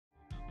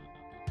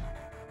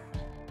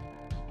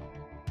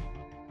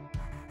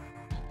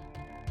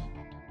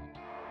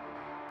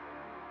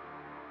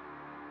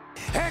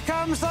Here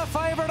comes the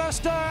favourite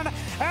Astern,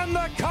 and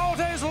the colt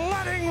is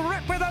letting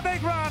rip with a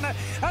big run.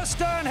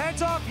 Astern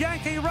heads off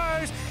Yankee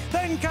Rose,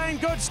 then came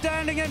Good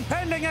Standing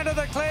impending into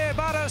the clear,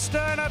 but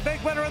Astern a big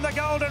winner in the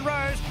Golden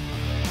Rose.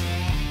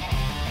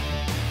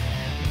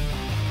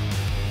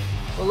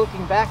 Well,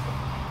 looking back,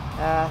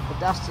 the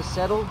dust has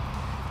settled.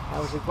 It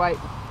was a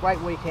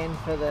great weekend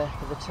for the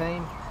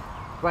team.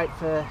 Great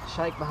for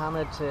Sheikh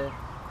Mohammed to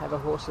have a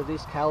horse of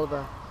this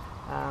calibre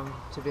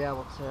to be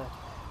able to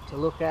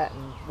look at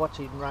and watch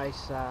him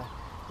race.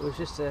 It was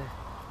just a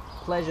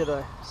pleasure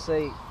to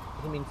see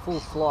him in full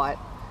flight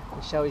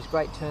and show his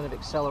great turn of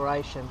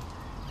acceleration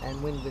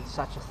and win with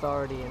such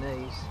authority and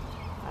ease.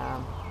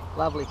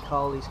 Lovely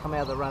colt. He's come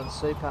out of the run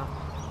super,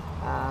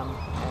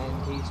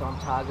 and he's on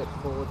target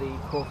for the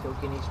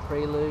Caulfield Guineas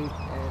Prelude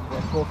and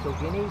the Caulfield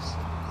Guineas.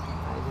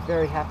 He's a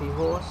very happy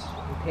horse,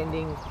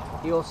 impending.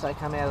 He also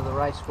came out of the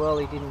race well.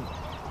 He didn't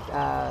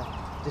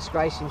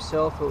disgrace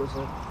himself. It was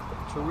a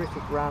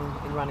terrific run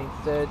in running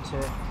third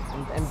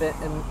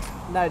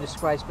and no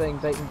disgrace being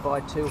beaten by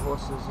two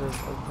horses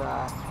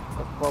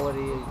of quality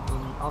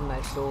in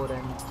Omne Sword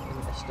and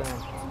Astern.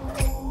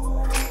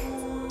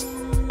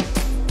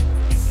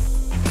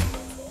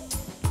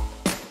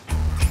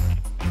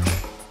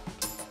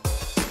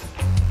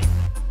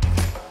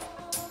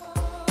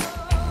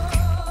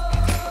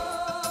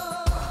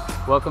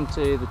 Welcome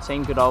to the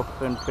Team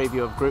Godolphin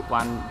preview of Group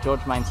 1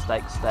 George Main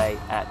Stakes Day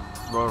at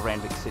Royal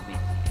Randwick, Sydney.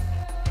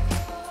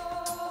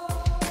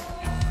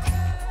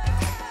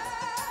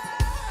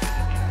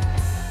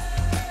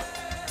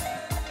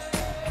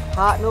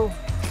 Hartnell,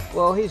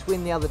 well, his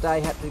win the other day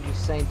had to be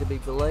seen to be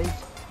believed.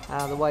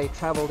 The way he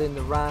travelled in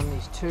the run,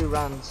 his two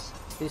runs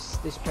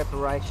this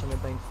preparation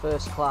have been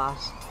first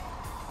class.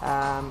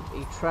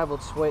 He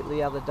travelled sweetly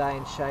the other day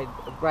and showed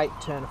a great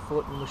turn of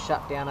foot and was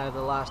shut down over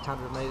the last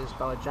 100 metres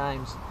by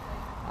James.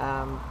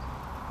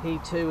 He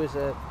too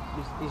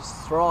he's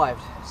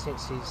thrived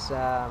since his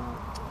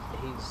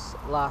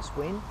last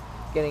win,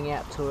 getting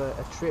out to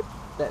a trip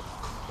that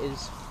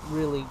is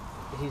really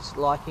his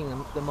liking,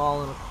 the 1.25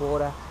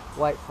 miles,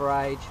 weight for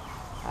age.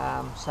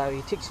 So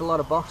he ticks a lot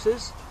of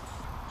boxes.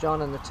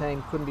 John and the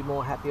team couldn't be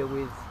more happier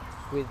with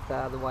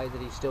the way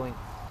that he's doing.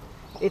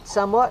 It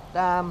somewhat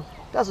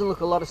doesn't look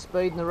a lot of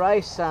speed in the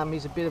race.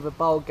 He's a bit of a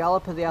bold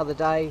galloper the other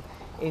day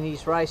in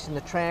his race in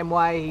the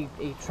tramway.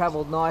 He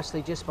travelled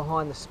nicely just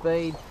behind the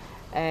speed,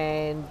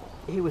 and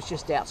he was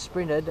just out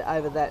sprinted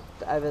over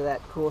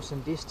that course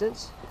and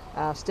distance.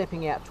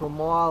 Stepping out to a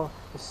mile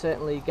is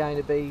certainly going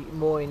to be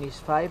more in his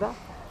favour,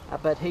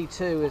 but he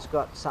too has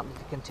got something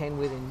to contend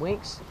with in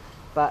Winks,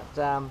 but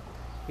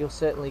he'll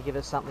certainly give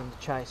us something to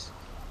chase.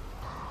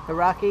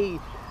 Haraki,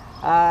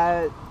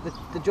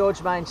 the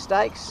George Main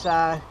Stakes,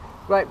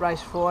 great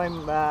race for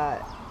him.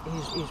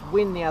 His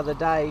win the other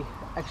day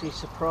actually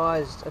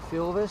surprised a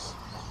few of us.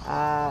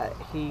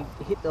 He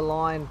hit the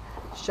line,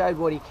 showed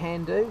what he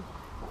can do.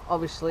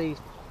 Obviously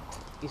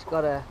he's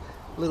got a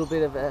little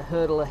bit of a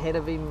hurdle ahead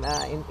of him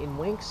in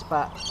Winks,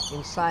 but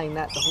in saying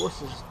that, the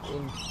horse is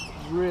in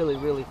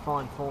really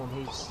fine form.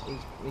 He's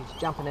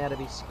jumping out of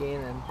his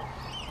skin, and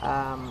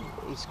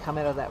he's come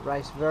out of that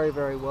race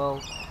very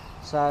well.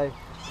 So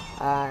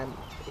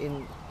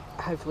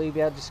hopefully he'll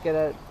be able to just get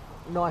a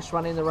nice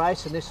run in the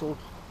race, and this will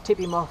tip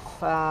him off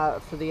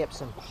for the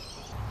Epsom.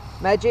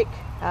 Magic,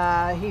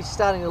 he's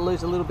starting to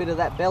lose a little bit of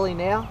that belly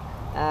now.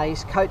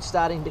 His coat's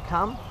starting to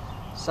come,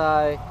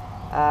 so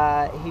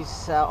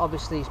he's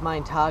obviously his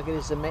main target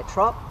is the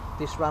Metrop.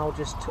 This run will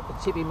just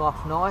tip him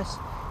off nice.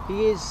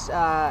 He is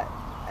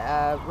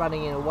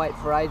running in a weight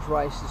for age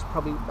race is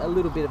probably a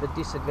little bit of a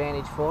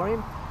disadvantage for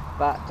him,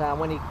 but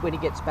when he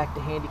gets back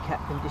to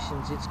handicap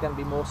conditions, it's going to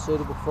be more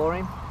suitable for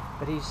him.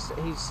 But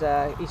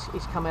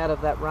he's come out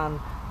of that run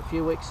a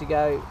few weeks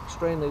ago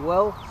extremely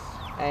well,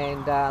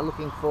 and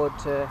looking forward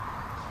to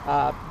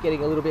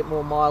getting a little bit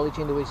more mileage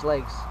into his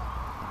legs.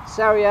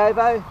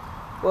 Sarajevo,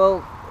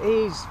 well,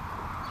 he's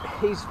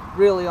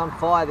really on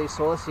fire, this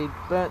horse. He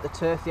burnt the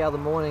turf the other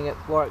morning at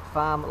Warwick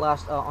Farm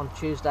on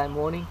Tuesday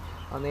morning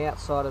on the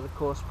outside of the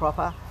course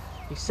proper.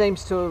 He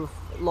seems to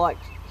have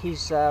liked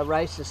his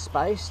races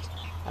spaced.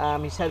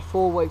 He's had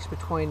 4 weeks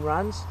between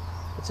runs.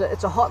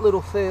 It's a hot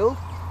little field,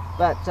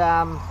 but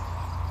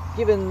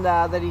given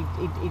that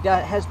he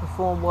has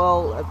performed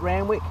well at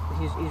Randwick,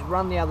 his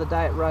run the other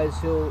day at Rose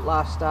Hill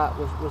last start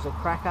was a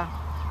cracker.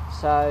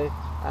 So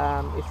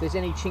if there's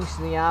any chinks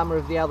in the armour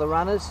of the other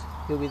runners,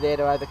 he'll be there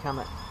to overcome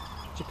it.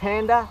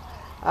 Japanda,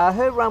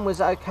 her run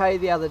was okay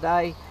the other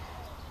day.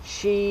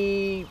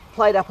 She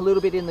played up a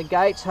little bit in the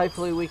gates.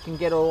 Hopefully we can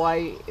get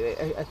away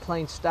a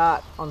clean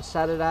start on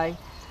Saturday.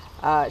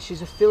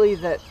 She's a filly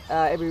that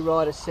every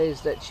rider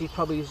says that she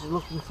probably is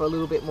looking for a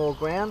little bit more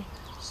ground.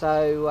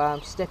 So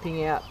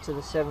stepping out to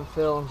the 7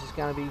 furlongs is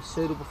going to be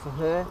suitable for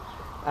her.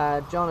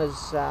 John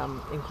has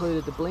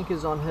included the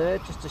blinkers on her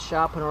just to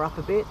sharpen her up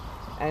a bit,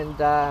 and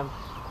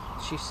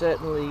she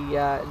certainly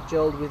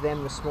gelled with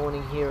them this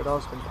morning here at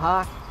Osborne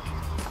Park,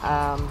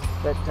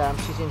 but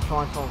she's in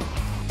fine form.